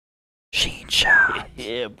Sheen shot.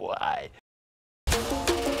 Yeah, boy.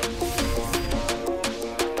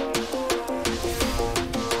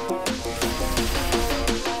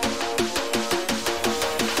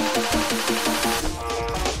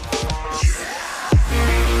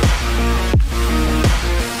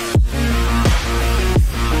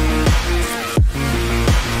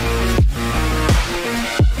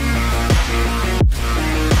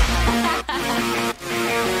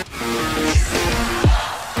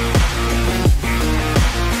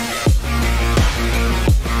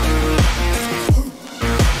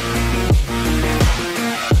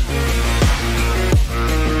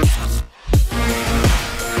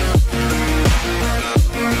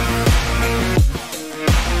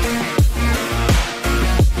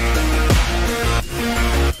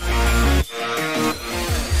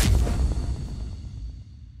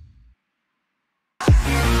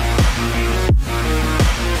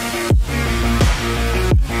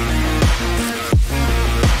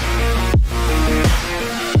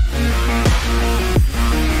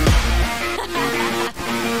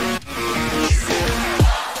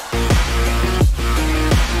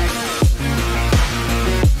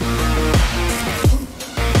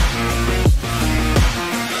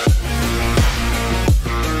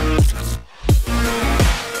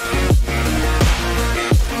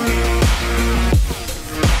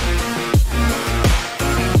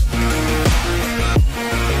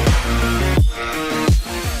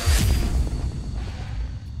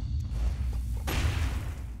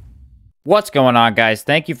 What's going on, guys?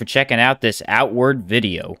 Thank you for checking out this Outward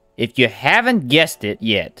video. If you haven't guessed it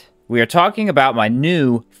yet, we are talking about my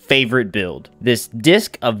new favorite build. This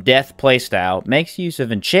Disc of Death playstyle makes use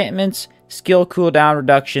of enchantments, skill cooldown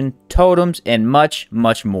reduction, totems, and much,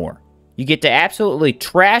 much more. You get to absolutely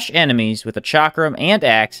trash enemies with a chakram and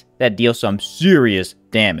axe that deal some serious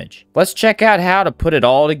damage. Let's check out how to put it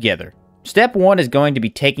all together. Step 1 is going to be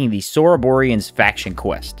taking the Soraborian's faction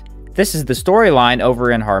quest. This is the storyline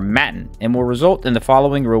over in Harmattan, and will result in the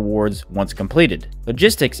following rewards once completed.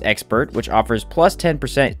 Logistics Expert, which offers plus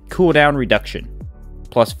 10% cooldown reduction,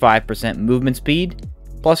 plus 5% movement speed,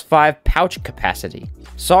 plus 5 pouch capacity.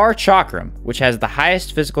 Sar Chakram, which has the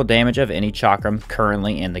highest physical damage of any chakram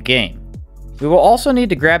currently in the game. We will also need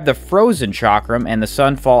to grab the Frozen Chakram and the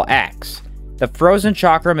Sunfall Axe. The Frozen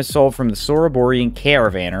Chakram is sold from the Soraborian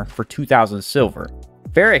Caravaner for 2,000 silver.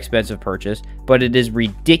 Very expensive purchase, but it is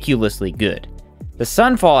ridiculously good. The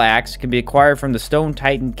Sunfall Axe can be acquired from the Stone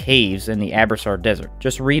Titan Caves in the Abyssar Desert.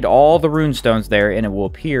 Just read all the runestones there and it will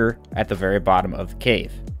appear at the very bottom of the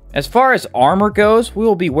cave. As far as armor goes, we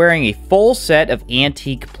will be wearing a full set of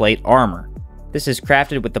antique plate armor. This is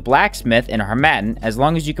crafted with the blacksmith in Harmattan, as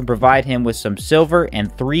long as you can provide him with some silver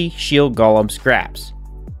and 3 shield golem scraps.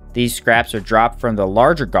 These scraps are dropped from the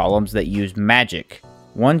larger golems that use magic.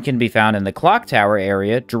 One can be found in the clock tower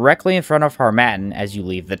area directly in front of Harmattan as you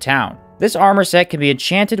leave the town. This armor set can be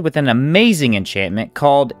enchanted with an amazing enchantment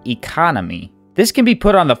called Economy. This can be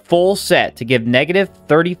put on the full set to give negative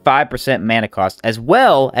 35% mana cost as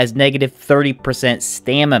well as negative 30%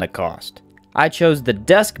 stamina cost. I chose the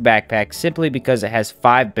Dusk backpack simply because it has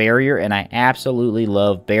 5 barrier and I absolutely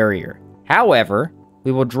love barrier. However,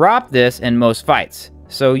 we will drop this in most fights,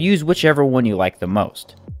 so use whichever one you like the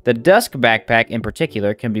most. The Dusk backpack in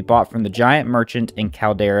particular can be bought from the giant merchant in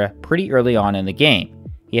Caldera pretty early on in the game.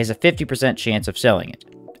 He has a 50% chance of selling it.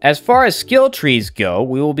 As far as skill trees go,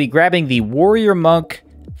 we will be grabbing the Warrior Monk,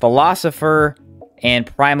 Philosopher, and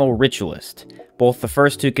Primal Ritualist. Both the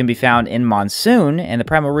first two can be found in Monsoon, and the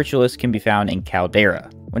Primal Ritualist can be found in Caldera.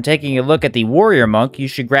 When taking a look at the Warrior Monk, you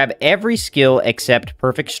should grab every skill except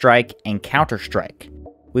Perfect Strike and Counter Strike.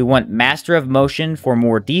 We want Master of Motion for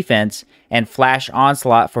more defense, and Flash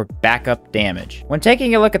Onslaught for backup damage. When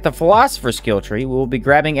taking a look at the Philosopher skill tree, we will be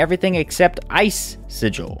grabbing everything except Ice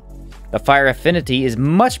Sigil. The Fire Affinity is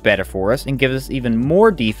much better for us and gives us even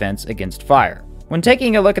more defense against fire. When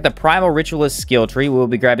taking a look at the Primal Ritualist skill tree, we will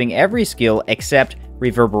be grabbing every skill except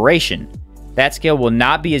Reverberation. That skill will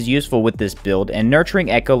not be as useful with this build, and Nurturing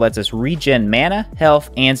Echo lets us regen mana, health,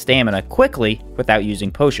 and stamina quickly without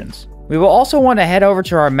using potions. We will also want to head over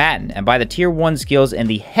to Harmattan and buy the tier 1 skills in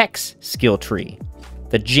the Hex skill tree.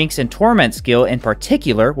 The Jinx and Torment skill in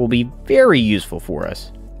particular will be very useful for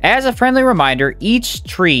us. As a friendly reminder, each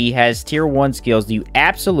tree has tier 1 skills you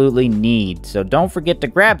absolutely need, so don't forget to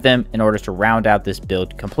grab them in order to round out this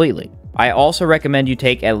build completely. I also recommend you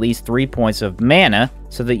take at least 3 points of mana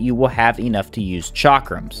so that you will have enough to use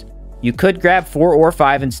Chakrams. You could grab 4 or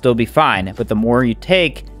 5 and still be fine, but the more you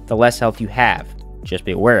take, the less health you have. Just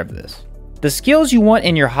be aware of this. The skills you want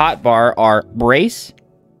in your hotbar are Brace,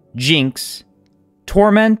 Jinx,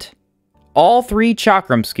 Torment, all 3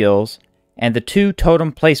 Chakram skills and the 2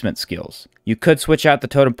 totem placement skills. You could switch out the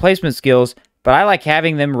totem placement skills, but I like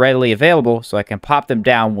having them readily available so I can pop them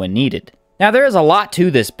down when needed. Now there is a lot to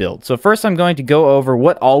this build, so first I'm going to go over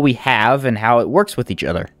what all we have and how it works with each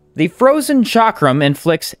other. The Frozen Chakram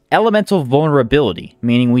inflicts elemental vulnerability,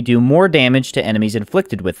 meaning we do more damage to enemies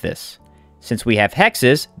inflicted with this. Since we have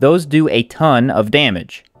hexes, those do a ton of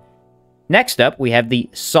damage. Next up, we have the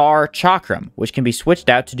Sar Chakram, which can be switched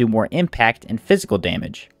out to do more impact and physical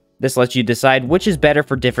damage. This lets you decide which is better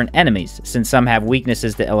for different enemies, since some have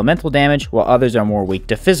weaknesses to elemental damage, while others are more weak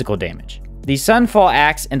to physical damage. The Sunfall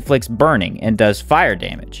Axe inflicts burning and does fire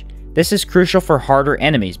damage. This is crucial for harder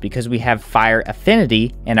enemies because we have fire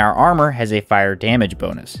affinity and our armor has a fire damage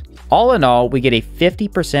bonus. All in all, we get a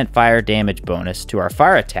 50% fire damage bonus to our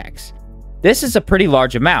fire attacks. This is a pretty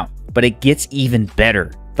large amount, but it gets even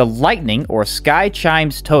better. The Lightning or Sky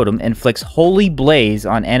Chimes totem inflicts Holy Blaze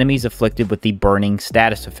on enemies afflicted with the burning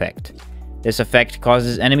status effect. This effect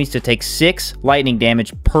causes enemies to take 6 lightning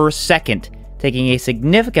damage per second, taking a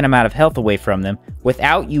significant amount of health away from them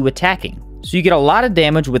without you attacking. So you get a lot of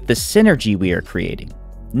damage with the synergy we are creating.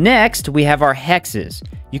 Next, we have our hexes.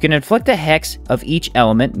 You can inflict a hex of each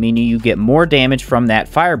element, meaning you get more damage from that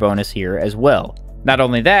fire bonus here as well. Not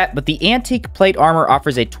only that, but the Antique Plate Armor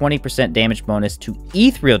offers a 20% damage bonus to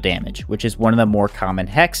ethereal damage, which is one of the more common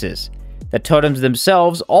hexes. The totems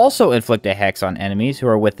themselves also inflict a hex on enemies who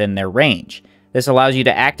are within their range. This allows you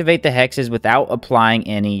to activate the hexes without applying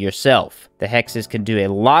any yourself. The hexes can do a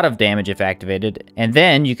lot of damage if activated, and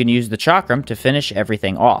then you can use the Chakram to finish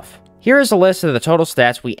everything off. Here is a list of the total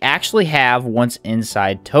stats we actually have once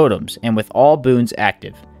inside totems, and with all boons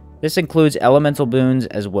active. This includes elemental boons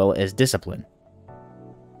as well as discipline.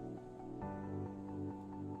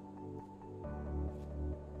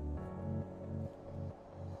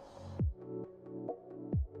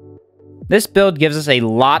 This build gives us a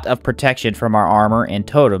lot of protection from our armor and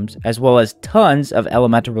totems, as well as tons of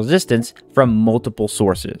elemental resistance from multiple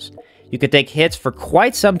sources. You could take hits for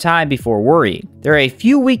quite some time before worrying. There are a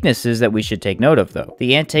few weaknesses that we should take note of though.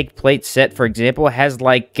 The Antique Plate set, for example, has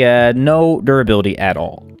no durability at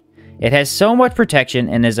all. It has so much protection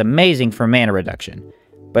and is amazing for mana reduction,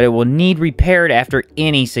 but it will need repaired after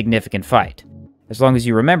any significant fight. As long as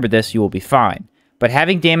you remember this, you will be fine. But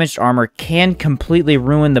having damaged armor can completely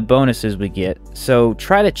ruin the bonuses we get, so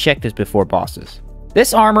try to check this before bosses.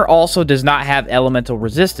 This armor also does not have elemental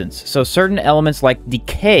resistance, so certain elements like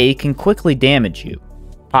decay can quickly damage you.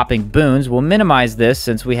 Popping boons will minimize this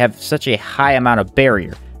since we have such a high amount of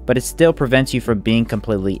barrier, but it still prevents you from being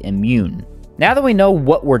completely immune. Now that we know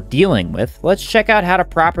what we're dealing with, let's check out how to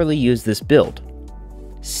properly use this build.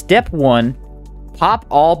 Step 1, pop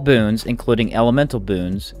all boons including elemental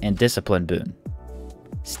boons and discipline boon.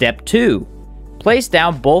 Step 2, place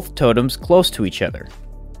down both totems close to each other.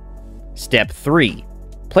 Step 3,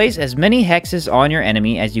 place as many hexes on your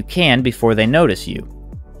enemy as you can before they notice you.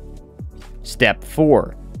 Step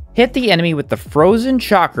 4, hit the enemy with the Frozen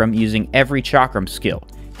Chakram using every Chakram skill.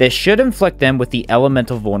 This should inflict them with the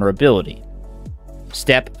elemental vulnerability.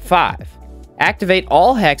 Step 5, activate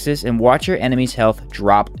all hexes and watch your enemy's health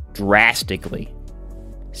drop drastically.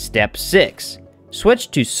 Step 6,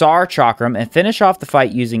 switch to Sar Chakram and finish off the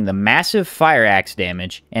fight using the massive fire axe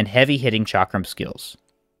damage and heavy hitting Chakram skills.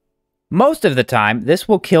 Most of the time, this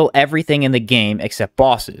will kill everything in the game except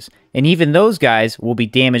bosses, and even those guys will be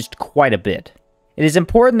damaged quite a bit. It is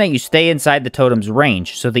important that you stay inside the totem's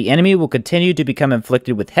range, so the enemy will continue to become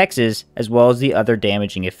inflicted with hexes, as well as the other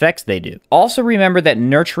damaging effects they do. Also remember that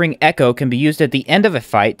Nurturing Echo can be used at the end of a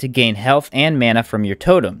fight to gain health and mana from your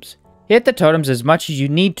totems. Hit the totems as much as you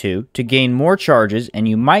need to gain more charges, and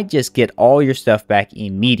you might just get all your stuff back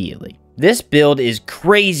immediately. This build is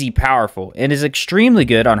crazy powerful, and is extremely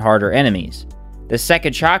good on harder enemies. The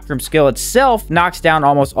second Chakram skill itself knocks down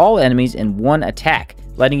almost all enemies in one attack,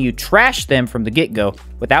 letting you trash them from the get-go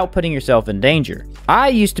without putting yourself in danger. I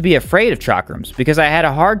used to be afraid of Chakrams because I had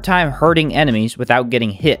a hard time hurting enemies without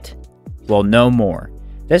getting hit. Well, no more.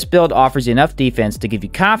 This build offers enough defense to give you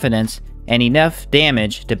confidence and enough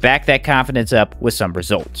damage to back that confidence up with some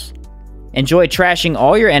results. Enjoy trashing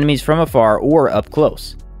all your enemies from afar or up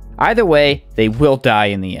close. Either way, they will die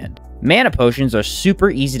in the end. Mana potions are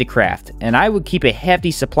super easy to craft, and I would keep a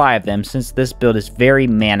hefty supply of them since this build is very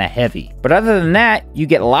mana heavy. But other than that, you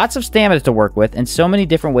get lots of stamina to work with and so many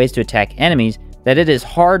different ways to attack enemies that it is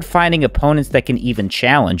hard finding opponents that can even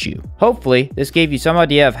challenge you. Hopefully, this gave you some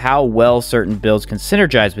idea of how well certain builds can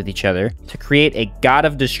synergize with each other to create a God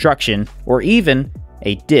of Destruction or even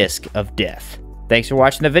a Disc of Death. Thanks for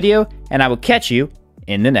watching the video, and I will catch you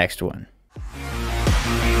in the next one.